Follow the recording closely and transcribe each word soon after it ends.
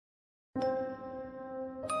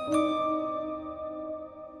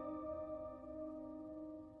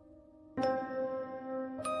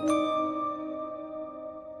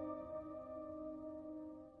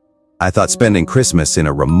I thought spending Christmas in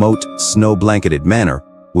a remote, snow-blanketed manor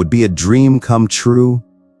would be a dream come true.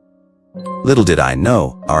 Little did I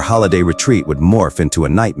know, our holiday retreat would morph into a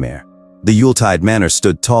nightmare. The Yuletide Manor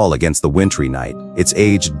stood tall against the wintry night, its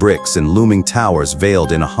aged bricks and looming towers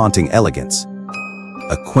veiled in a haunting elegance.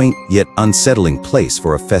 A quaint yet unsettling place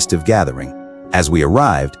for a festive gathering. As we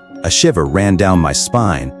arrived, a shiver ran down my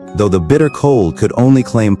spine, though the bitter cold could only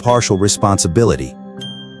claim partial responsibility.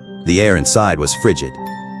 The air inside was frigid,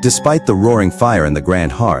 despite the roaring fire in the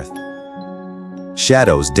grand hearth.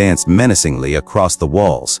 Shadows danced menacingly across the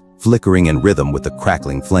walls, flickering in rhythm with the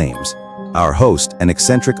crackling flames. Our host, an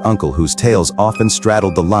eccentric uncle whose tales often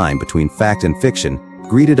straddled the line between fact and fiction,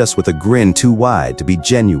 greeted us with a grin too wide to be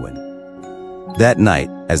genuine. That night,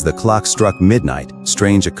 as the clock struck midnight,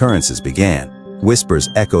 strange occurrences began. Whispers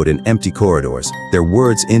echoed in empty corridors, their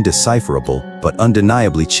words indecipherable but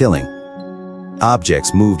undeniably chilling.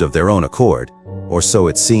 Objects moved of their own accord, or so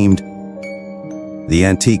it seemed. The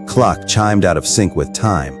antique clock chimed out of sync with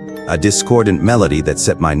time, a discordant melody that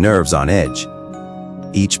set my nerves on edge.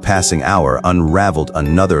 Each passing hour unraveled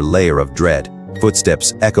another layer of dread.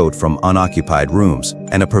 Footsteps echoed from unoccupied rooms,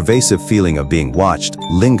 and a pervasive feeling of being watched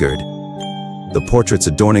lingered. The portraits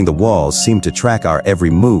adorning the walls seemed to track our every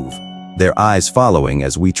move, their eyes following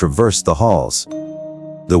as we traversed the halls.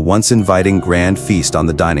 The once inviting grand feast on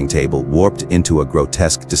the dining table warped into a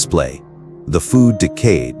grotesque display. The food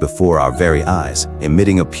decayed before our very eyes,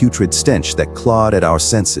 emitting a putrid stench that clawed at our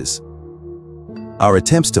senses. Our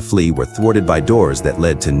attempts to flee were thwarted by doors that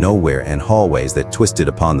led to nowhere and hallways that twisted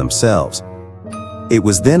upon themselves. It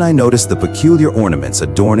was then I noticed the peculiar ornaments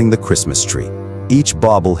adorning the Christmas tree. Each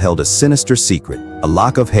bauble held a sinister secret, a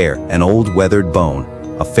lock of hair, an old weathered bone,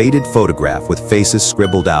 a faded photograph with faces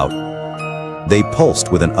scribbled out. They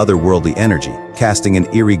pulsed with an otherworldly energy, casting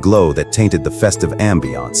an eerie glow that tainted the festive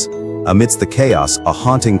ambiance. Amidst the chaos, a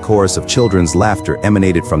haunting chorus of children's laughter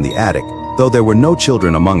emanated from the attic, though there were no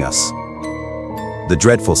children among us. The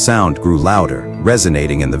dreadful sound grew louder,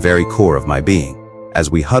 resonating in the very core of my being. As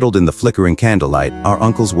we huddled in the flickering candlelight, our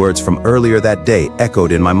uncle's words from earlier that day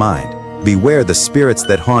echoed in my mind. Beware the spirits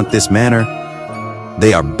that haunt this manor.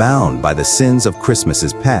 They are bound by the sins of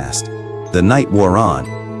Christmases past. The night wore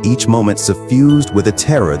on, each moment suffused with a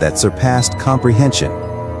terror that surpassed comprehension.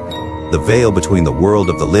 The veil between the world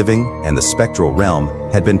of the living and the spectral realm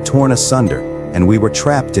had been torn asunder, and we were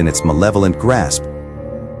trapped in its malevolent grasp.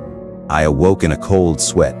 I awoke in a cold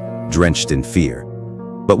sweat, drenched in fear.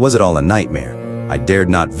 But was it all a nightmare? I dared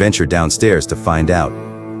not venture downstairs to find out.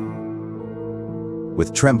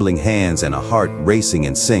 With trembling hands and a heart racing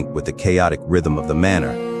in sync with the chaotic rhythm of the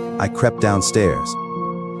manor, I crept downstairs.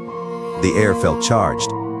 The air felt charged,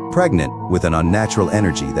 pregnant with an unnatural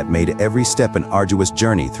energy that made every step an arduous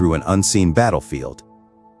journey through an unseen battlefield.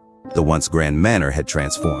 The once grand manor had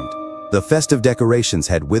transformed. The festive decorations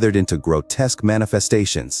had withered into grotesque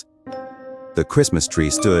manifestations. The Christmas tree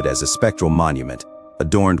stood as a spectral monument,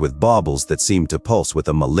 adorned with baubles that seemed to pulse with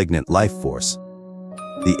a malignant life force.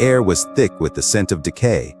 The air was thick with the scent of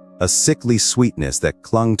decay, a sickly sweetness that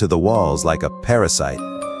clung to the walls like a parasite.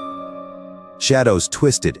 Shadows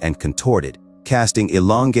twisted and contorted, casting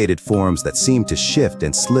elongated forms that seemed to shift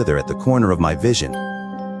and slither at the corner of my vision.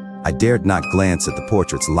 I dared not glance at the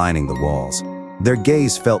portraits lining the walls. Their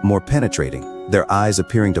gaze felt more penetrating, their eyes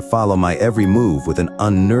appearing to follow my every move with an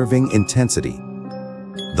unnerving intensity.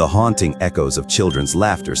 The haunting echoes of children's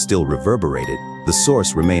laughter still reverberated, the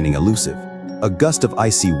source remaining elusive. A gust of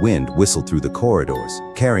icy wind whistled through the corridors,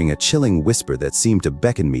 carrying a chilling whisper that seemed to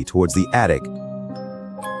beckon me towards the attic.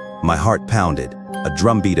 My heart pounded, a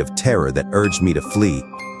drumbeat of terror that urged me to flee,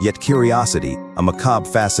 yet curiosity, a macabre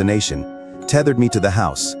fascination, tethered me to the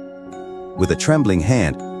house. With a trembling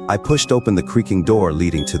hand, I pushed open the creaking door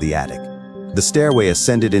leading to the attic. The stairway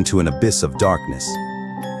ascended into an abyss of darkness.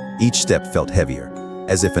 Each step felt heavier,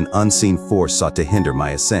 as if an unseen force sought to hinder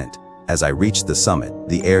my ascent. As I reached the summit,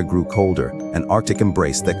 the air grew colder, an arctic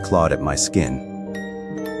embrace that clawed at my skin.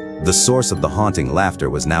 The source of the haunting laughter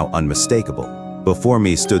was now unmistakable. Before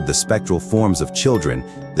me stood the spectral forms of children,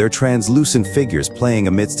 their translucent figures playing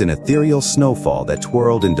amidst an ethereal snowfall that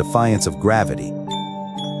twirled in defiance of gravity.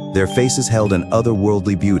 Their faces held an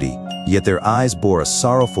otherworldly beauty, yet their eyes bore a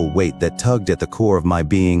sorrowful weight that tugged at the core of my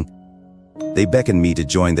being. They beckoned me to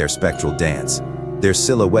join their spectral dance, their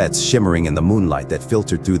silhouettes shimmering in the moonlight that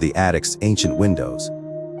filtered through the attic's ancient windows.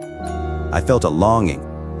 I felt a longing,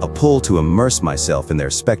 a pull to immerse myself in their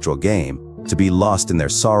spectral game, to be lost in their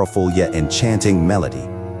sorrowful yet enchanting melody.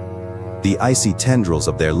 The icy tendrils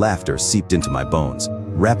of their laughter seeped into my bones,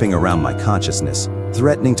 wrapping around my consciousness,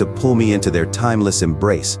 threatening to pull me into their timeless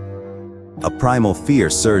embrace. A primal fear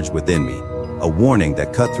surged within me, a warning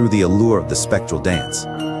that cut through the allure of the spectral dance.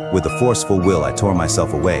 With a forceful will, I tore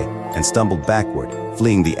myself away and stumbled backward,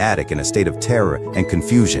 fleeing the attic in a state of terror and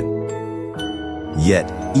confusion.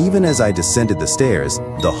 Yet, even as I descended the stairs,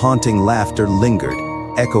 the haunting laughter lingered,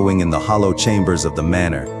 echoing in the hollow chambers of the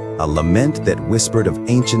manor, a lament that whispered of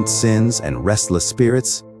ancient sins and restless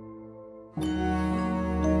spirits.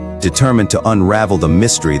 Determined to unravel the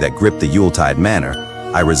mystery that gripped the Yuletide Manor,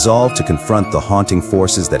 I resolved to confront the haunting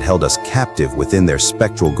forces that held us captive within their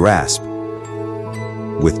spectral grasp.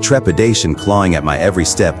 With trepidation clawing at my every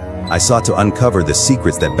step, I sought to uncover the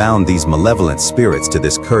secrets that bound these malevolent spirits to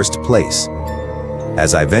this cursed place.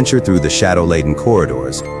 As I ventured through the shadow-laden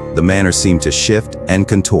corridors, the manor seemed to shift and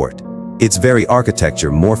contort, its very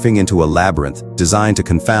architecture morphing into a labyrinth designed to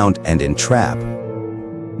confound and entrap.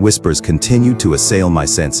 Whispers continued to assail my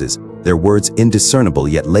senses, their words indiscernible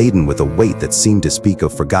yet laden with a weight that seemed to speak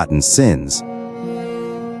of forgotten sins.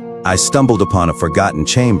 I stumbled upon a forgotten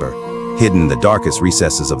chamber, hidden in the darkest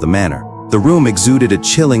recesses of the manor. The room exuded a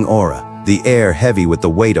chilling aura, the air heavy with the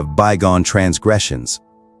weight of bygone transgressions.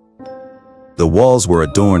 The walls were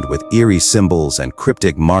adorned with eerie symbols and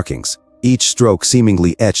cryptic markings, each stroke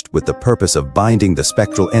seemingly etched with the purpose of binding the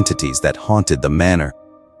spectral entities that haunted the manor.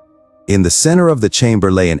 In the center of the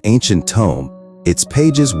chamber lay an ancient tome, its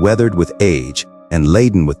pages weathered with age and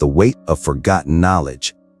laden with the weight of forgotten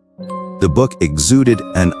knowledge. The book exuded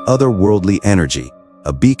an otherworldly energy,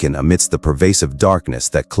 a beacon amidst the pervasive darkness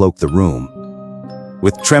that cloaked the room.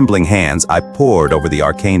 With trembling hands, I pored over the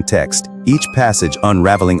arcane text, each passage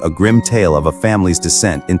unraveling a grim tale of a family's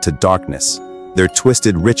descent into darkness, their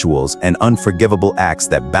twisted rituals and unforgivable acts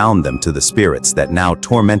that bound them to the spirits that now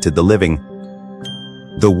tormented the living.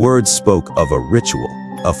 The words spoke of a ritual,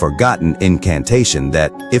 a forgotten incantation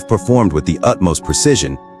that, if performed with the utmost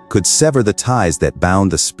precision, could sever the ties that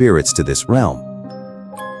bound the spirits to this realm.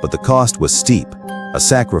 But the cost was steep, a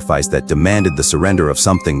sacrifice that demanded the surrender of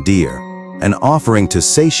something dear, an offering to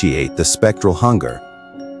satiate the spectral hunger.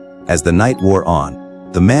 As the night wore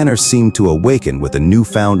on, the manor seemed to awaken with a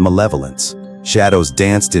newfound malevolence. Shadows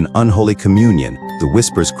danced in unholy communion, the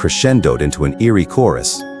whispers crescendoed into an eerie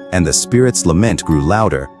chorus, and the spirits' lament grew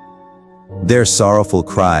louder, their sorrowful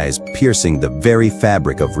cries piercing the very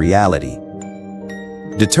fabric of reality.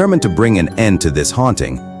 Determined to bring an end to this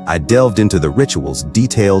haunting, I delved into the rituals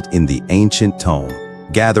detailed in the ancient tome,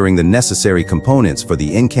 gathering the necessary components for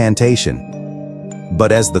the incantation.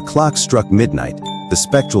 But as the clock struck midnight, the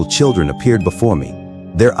spectral children appeared before me,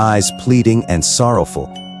 their eyes pleading and sorrowful.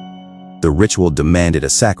 The ritual demanded a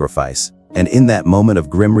sacrifice, and in that moment of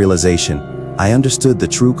grim realization, I understood the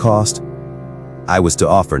true cost. I was to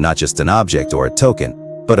offer not just an object or a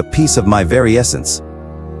token, but a piece of my very essence.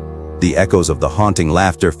 The echoes of the haunting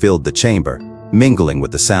laughter filled the chamber, mingling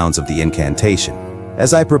with the sounds of the incantation.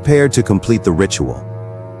 As I prepared to complete the ritual,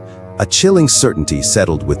 a chilling certainty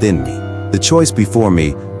settled within me. The choice before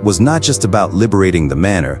me was not just about liberating the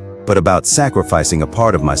manor, but about sacrificing a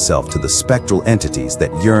part of myself to the spectral entities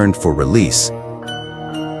that yearned for release.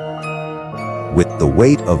 With the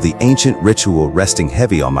weight of the ancient ritual resting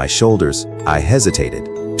heavy on my shoulders, I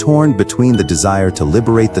hesitated, torn between the desire to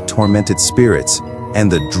liberate the tormented spirits and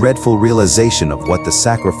the dreadful realization of what the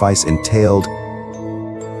sacrifice entailed.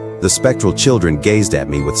 The spectral children gazed at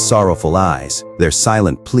me with sorrowful eyes, their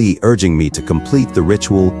silent plea urging me to complete the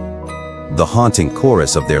ritual. The haunting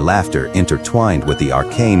chorus of their laughter intertwined with the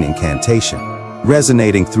arcane incantation,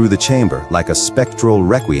 resonating through the chamber like a spectral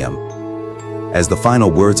requiem. As the final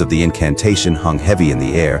words of the incantation hung heavy in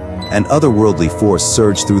the air, an otherworldly force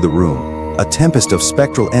surged through the room, a tempest of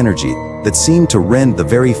spectral energy that seemed to rend the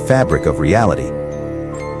very fabric of reality.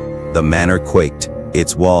 The manor quaked,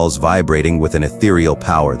 its walls vibrating with an ethereal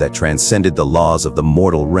power that transcended the laws of the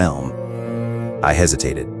mortal realm. I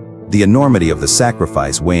hesitated, the enormity of the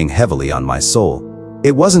sacrifice weighing heavily on my soul.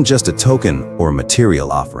 It wasn't just a token or a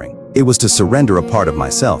material offering. It was to surrender a part of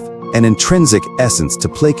myself, an intrinsic essence to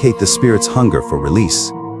placate the spirit's hunger for release.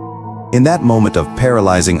 In that moment of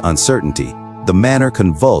paralyzing uncertainty, the manor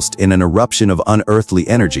convulsed in an eruption of unearthly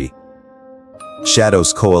energy.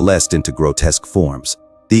 Shadows coalesced into grotesque forms,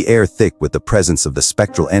 the air thick with the presence of the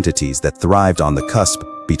spectral entities that thrived on the cusp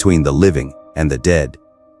between the living and the dead.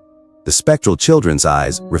 The spectral children's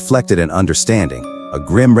eyes reflected an understanding, a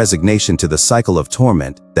grim resignation to the cycle of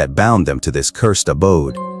torment that bound them to this cursed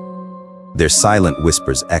abode. Their silent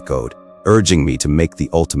whispers echoed, urging me to make the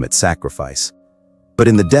ultimate sacrifice. But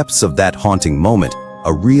in the depths of that haunting moment,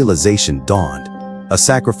 a realization dawned. A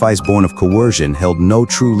sacrifice born of coercion held no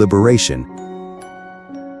true liberation.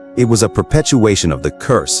 It was a perpetuation of the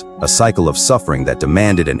curse, a cycle of suffering that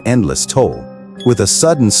demanded an endless toll. With a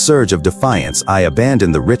sudden surge of defiance, I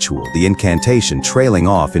abandoned the ritual, the incantation trailing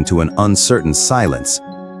off into an uncertain silence.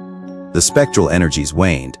 The spectral energies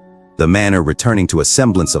waned, the manor returning to a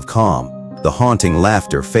semblance of calm, the haunting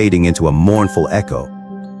laughter fading into a mournful echo.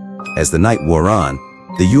 As the night wore on,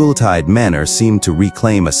 the Yuletide manor seemed to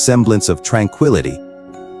reclaim a semblance of tranquility.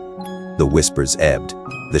 The whispers ebbed,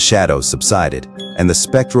 the shadows subsided, and the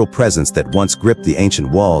spectral presence that once gripped the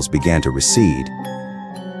ancient walls began to recede.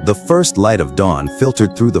 The first light of dawn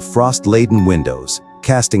filtered through the frost-laden windows,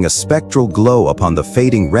 casting a spectral glow upon the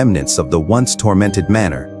fading remnants of the once tormented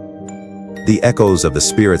manor. The echoes of the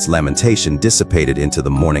spirit's lamentation dissipated into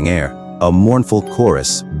the morning air, a mournful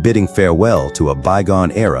chorus bidding farewell to a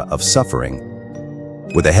bygone era of suffering.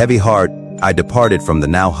 With a heavy heart, I departed from the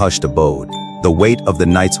now hushed abode, the weight of the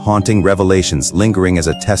night's haunting revelations lingering as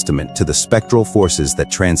a testament to the spectral forces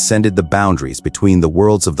that transcended the boundaries between the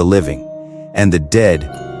worlds of the living and the dead.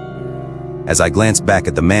 As I glanced back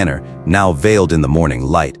at the manor, now veiled in the morning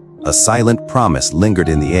light, a silent promise lingered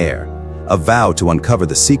in the air, a vow to uncover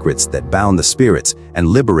the secrets that bound the spirits and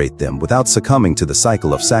liberate them without succumbing to the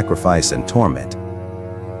cycle of sacrifice and torment.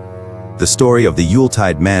 The story of the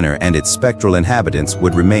Yuletide Manor and its spectral inhabitants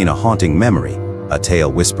would remain a haunting memory, a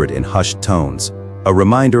tale whispered in hushed tones, a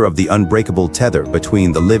reminder of the unbreakable tether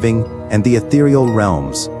between the living and the ethereal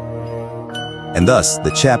realms. And thus,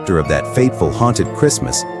 the chapter of that fateful haunted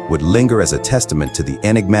Christmas would linger as a testament to the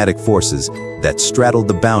enigmatic forces that straddled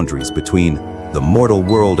the boundaries between the mortal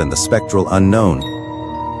world and the spectral unknown.